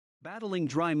Battling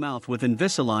dry mouth with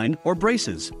Invisalign or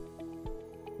braces.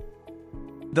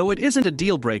 Though it isn't a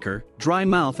deal-breaker, dry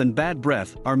mouth and bad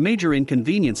breath are major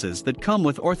inconveniences that come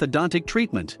with orthodontic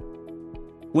treatment.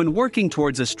 When working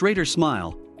towards a straighter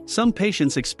smile, some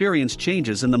patients experience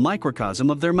changes in the microcosm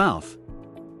of their mouth.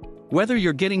 Whether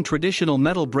you're getting traditional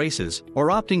metal braces or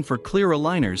opting for clear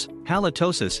aligners,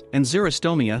 halitosis and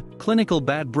xerostomia, clinical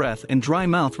bad breath and dry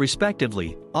mouth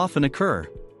respectively often occur.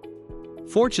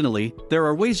 Fortunately, there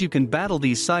are ways you can battle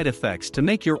these side effects to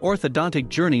make your orthodontic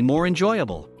journey more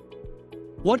enjoyable.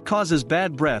 What causes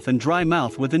bad breath and dry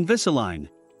mouth with Invisalign?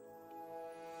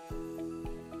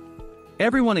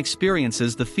 Everyone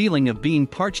experiences the feeling of being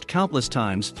parched countless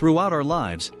times throughout our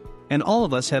lives, and all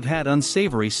of us have had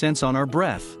unsavory scents on our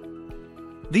breath.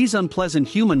 These unpleasant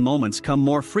human moments come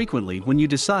more frequently when you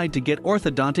decide to get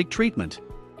orthodontic treatment.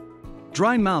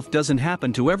 Dry mouth doesn't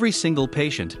happen to every single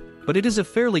patient, but it is a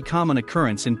fairly common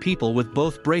occurrence in people with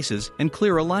both braces and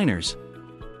clear aligners.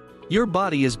 Your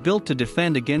body is built to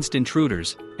defend against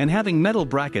intruders, and having metal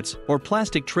brackets or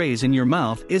plastic trays in your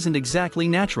mouth isn't exactly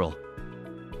natural.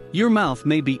 Your mouth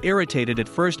may be irritated at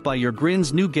first by your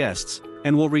grin's new guests,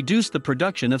 and will reduce the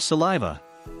production of saliva.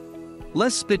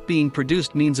 Less spit being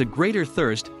produced means a greater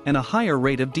thirst and a higher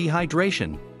rate of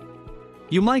dehydration.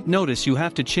 You might notice you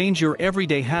have to change your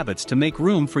everyday habits to make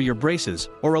room for your braces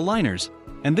or aligners,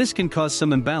 and this can cause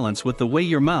some imbalance with the way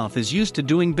your mouth is used to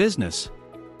doing business.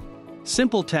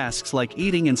 Simple tasks like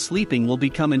eating and sleeping will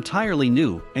become entirely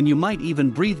new, and you might even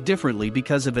breathe differently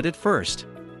because of it at first.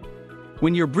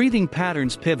 When your breathing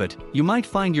patterns pivot, you might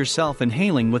find yourself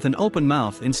inhaling with an open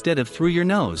mouth instead of through your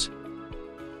nose.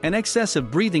 An excess of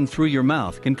breathing through your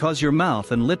mouth can cause your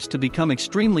mouth and lips to become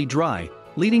extremely dry,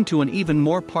 leading to an even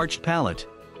more parched palate.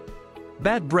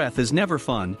 Bad breath is never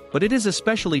fun, but it is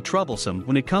especially troublesome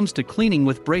when it comes to cleaning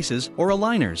with braces or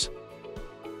aligners.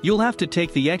 You'll have to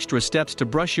take the extra steps to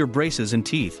brush your braces and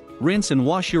teeth, rinse and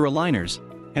wash your aligners,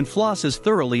 and floss as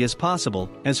thoroughly as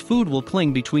possible, as food will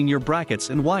cling between your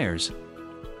brackets and wires.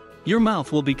 Your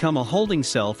mouth will become a holding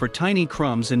cell for tiny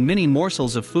crumbs and mini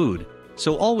morsels of food,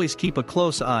 so always keep a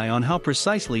close eye on how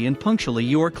precisely and punctually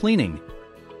you are cleaning.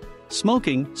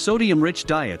 Smoking, sodium-rich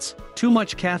diets, too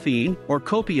much caffeine, or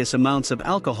copious amounts of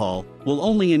alcohol will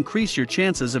only increase your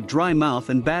chances of dry mouth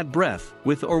and bad breath,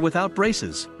 with or without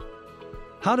braces.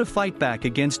 How to fight back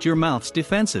against your mouth's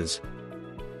defenses.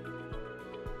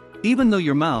 Even though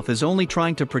your mouth is only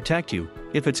trying to protect you,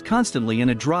 if it's constantly in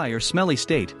a dry or smelly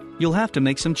state, you'll have to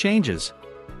make some changes.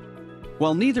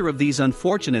 While neither of these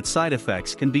unfortunate side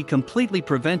effects can be completely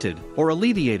prevented or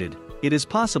alleviated, it is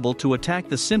possible to attack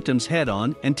the symptoms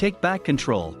head-on and take back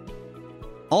control.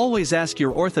 Always ask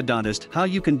your orthodontist how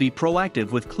you can be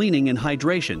proactive with cleaning and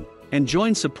hydration, and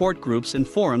join support groups and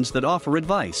forums that offer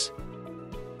advice.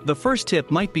 The first tip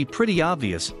might be pretty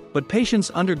obvious, but patients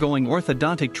undergoing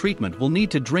orthodontic treatment will need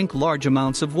to drink large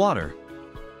amounts of water.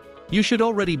 You should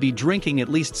already be drinking at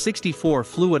least 64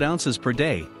 fluid ounces per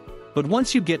day, but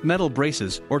once you get metal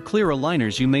braces or clear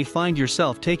aligners you may find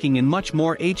yourself taking in much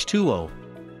more H2O.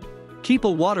 Keep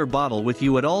a water bottle with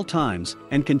you at all times,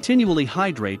 and continually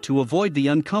hydrate to avoid the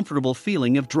uncomfortable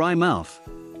feeling of dry mouth.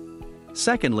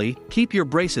 Secondly, keep your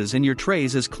braces and your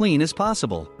trays as clean as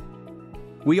possible.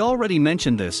 We already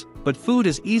mentioned this, but food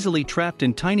is easily trapped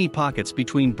in tiny pockets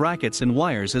between brackets and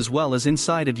wires as well as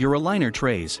inside of your aligner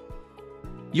trays.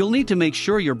 You'll need to make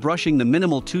sure you're brushing the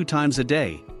minimal 2 times a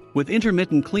day, with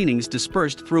intermittent cleanings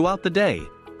dispersed throughout the day.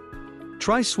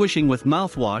 Try swishing with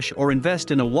mouthwash or invest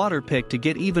in a water pick to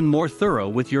get even more thorough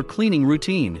with your cleaning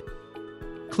routine.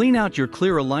 Clean out your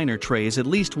clear aligner trays at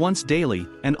least once daily,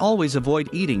 and always avoid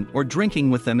eating or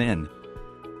drinking with them in.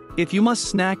 If you must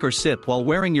snack or sip while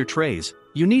wearing your trays,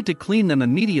 you need to clean them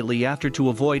immediately after to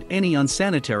avoid any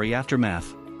unsanitary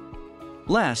aftermath.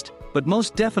 Last, but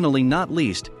most definitely not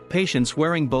least, patients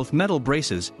wearing both metal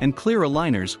braces and clear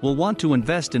aligners will want to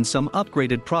invest in some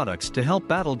upgraded products to help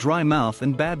battle dry mouth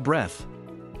and bad breath.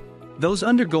 Those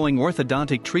undergoing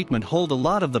orthodontic treatment hold a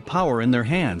lot of the power in their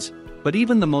hands, but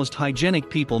even the most hygienic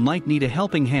people might need a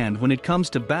helping hand when it comes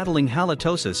to battling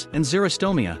halitosis and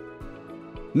xerostomia.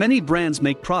 Many brands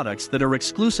make products that are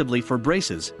exclusively for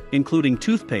braces, including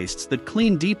toothpastes that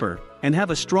clean deeper and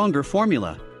have a stronger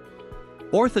formula.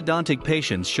 Orthodontic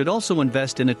patients should also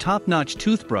invest in a top-notch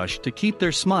toothbrush to keep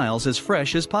their smiles as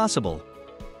fresh as possible.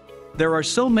 There are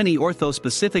so many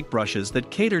ortho-specific brushes that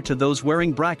cater to those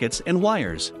wearing brackets and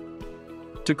wires.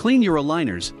 To clean your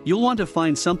aligners, you'll want to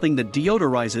find something that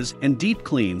deodorizes and deep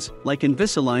cleans, like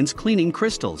Invisalign's cleaning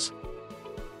crystals.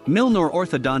 Milnor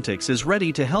Orthodontics is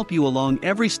ready to help you along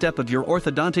every step of your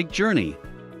orthodontic journey.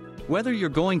 Whether you're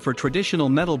going for traditional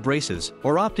metal braces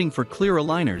or opting for clear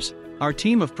aligners, Our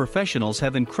team of professionals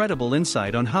have incredible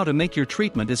insight on how to make your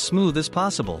treatment as smooth as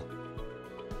possible.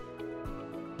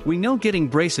 We know getting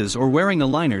braces or wearing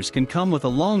aligners can come with a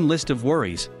long list of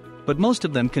worries, but most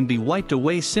of them can be wiped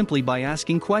away simply by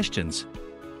asking questions.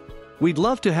 We'd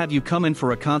love to have you come in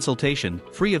for a consultation,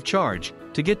 free of charge,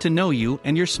 to get to know you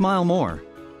and your smile more.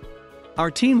 Our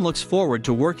team looks forward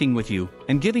to working with you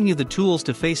and giving you the tools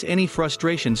to face any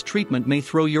frustrations treatment may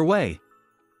throw your way.